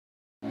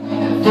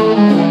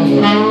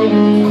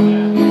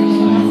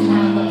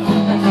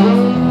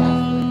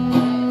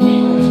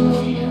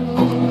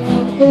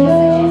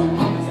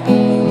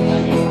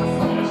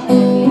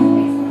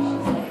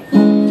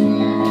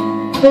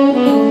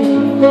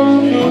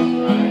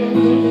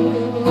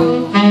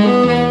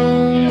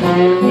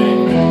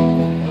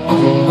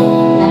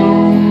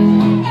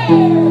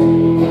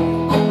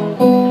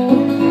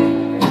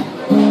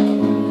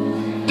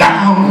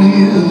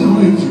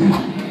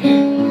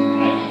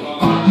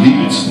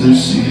the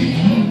sea.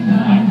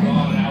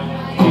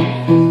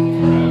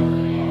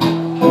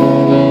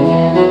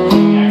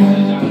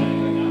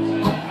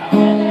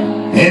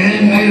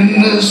 And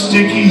in the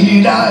sticky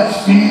heat I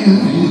feel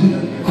you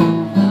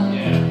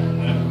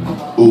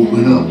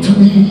open up to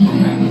me.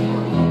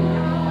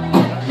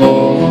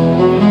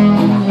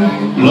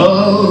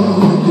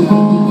 Love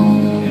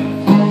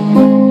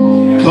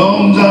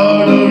comes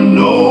out of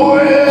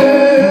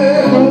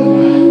nowhere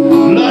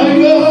like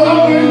a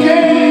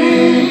hurricane.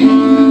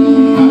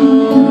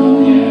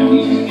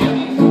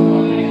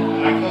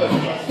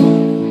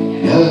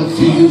 Yeah, it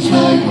feels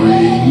like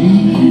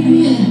rain.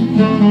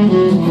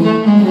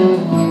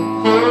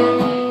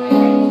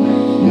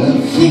 Yeah,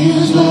 it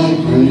feels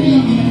like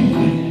rain.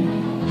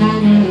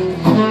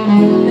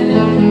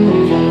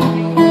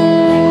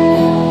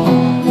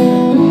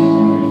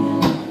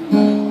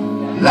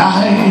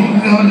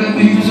 Lying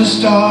underneath the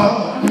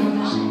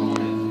stars,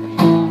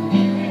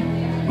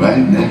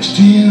 right next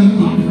to you,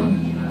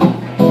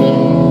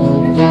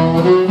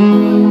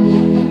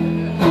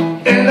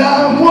 and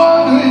I'm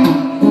wondering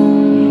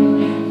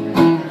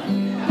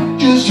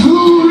just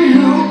who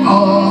you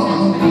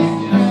are.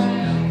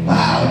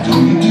 How do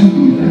you do?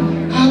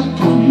 How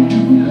do you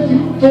do?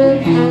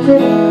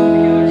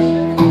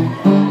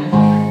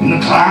 And the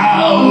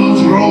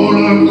clouds roll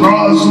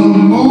across the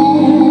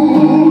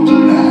moon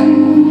tonight.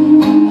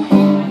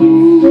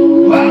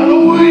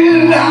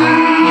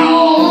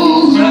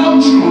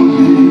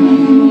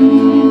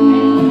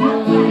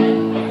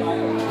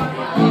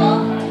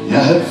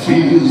 Yeah, it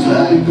feels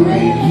like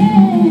rain.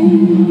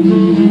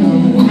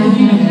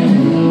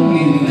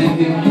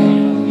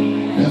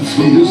 It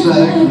feels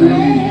like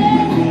rain.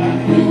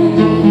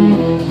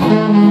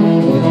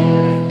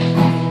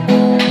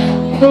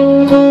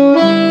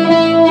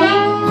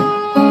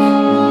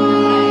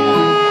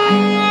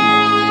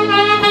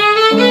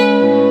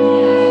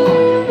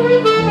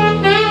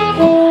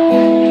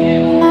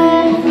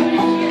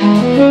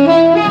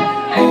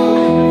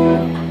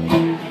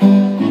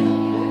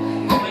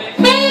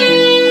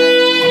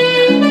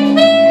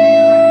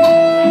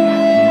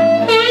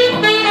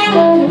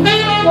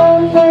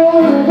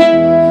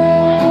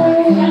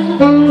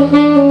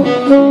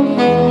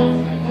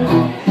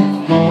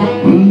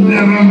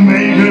 Never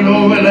make it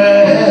over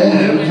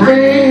that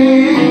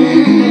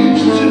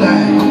bridge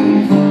tonight.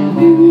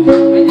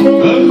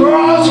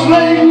 Across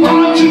Lake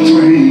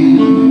Pontchartrain.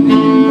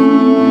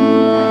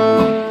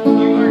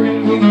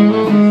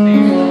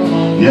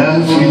 Yeah,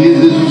 it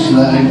feels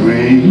like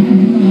rain.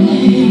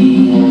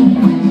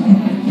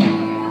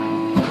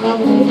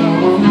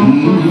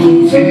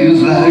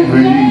 Feels like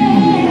rain.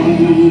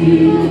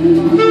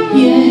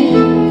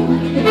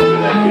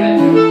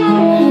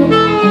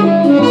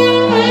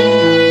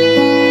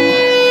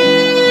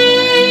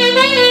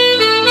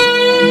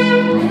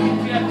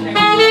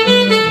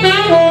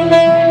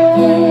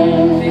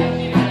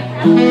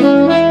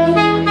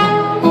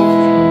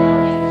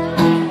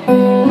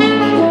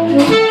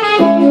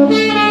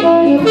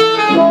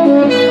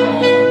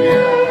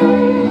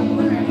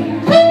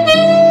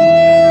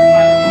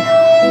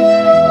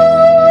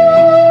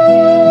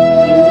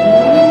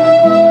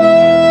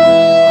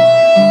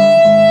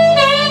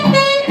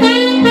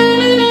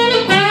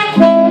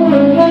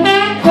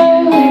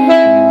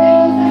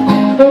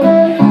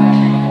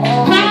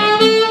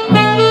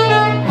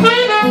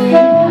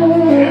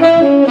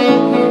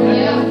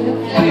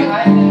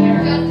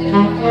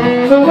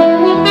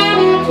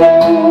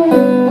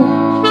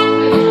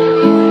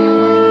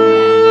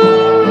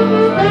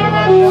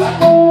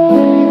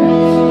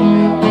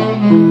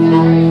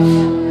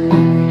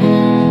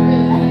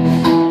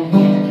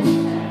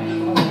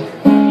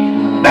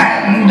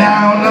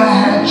 Down the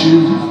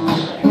hatches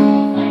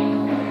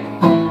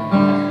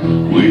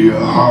with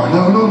your heart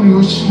out on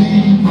your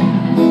sleeve,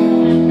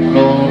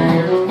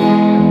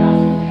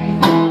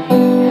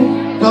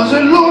 'cause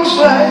it looks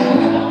like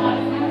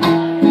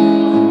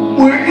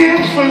we're in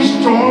for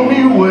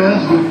stormy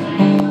weather.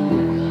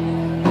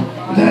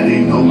 That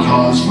ain't no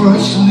cause for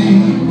us to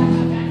leave.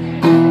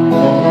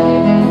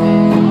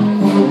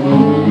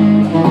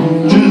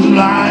 Just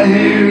lie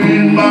here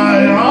in my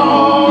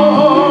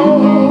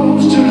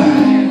arms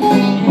tonight.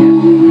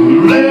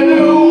 Let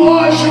it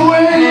wash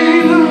away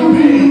the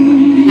rain.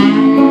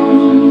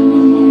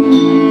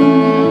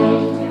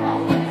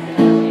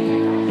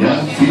 Yeah,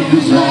 it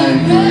feels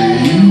like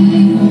rain.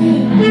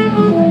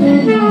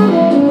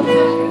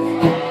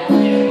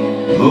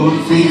 Oh,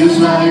 it feels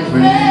like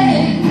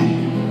rain.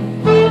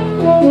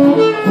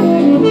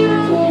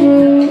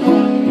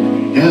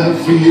 Yeah, it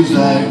feels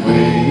like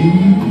rain.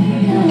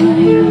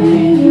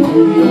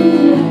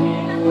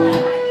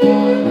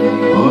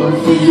 Oh, it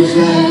feels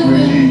like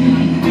rain.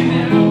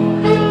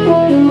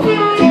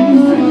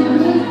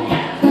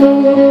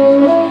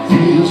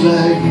 Feels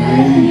like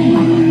rain.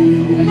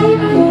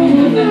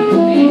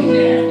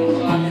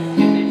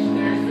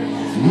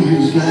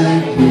 Feels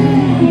like rain.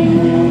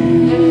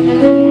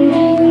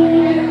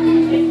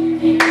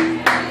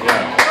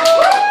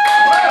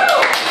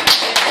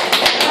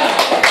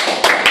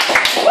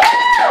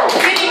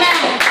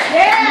 DittyMack.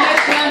 Yeah.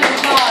 Next round of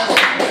applause.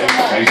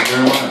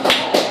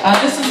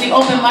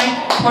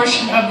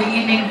 portion of the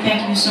evening.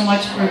 Thank you so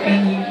much for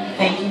being here.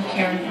 Thank you,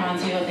 Karen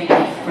Ponzio. Thank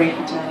you,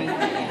 Frank Johnny.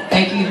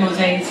 Thank you,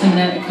 Jose.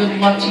 And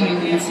good luck to you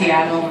in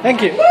Seattle.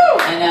 Thank you.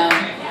 And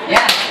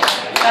yeah,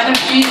 sign-up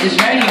sheet is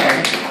right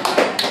here.